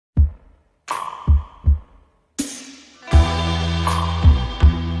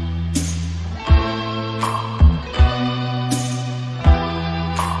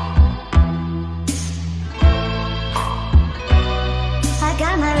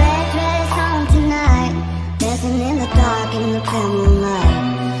in the premium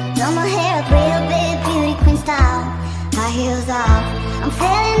light. Done my hair up real big, beauty queen style. High heels off, I'm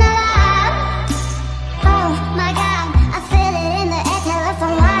feeling alive. Oh my God, I feel it in the air,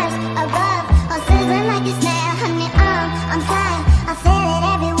 telephone wires above, all sizzling like a snare. Honey, I'm fire, I feel it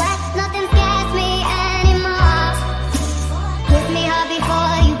everywhere. Nothing scares me anymore. Kiss me hard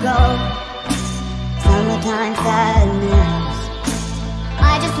before you go. Summertime sadness.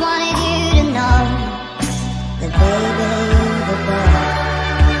 I just wanted you to know that baby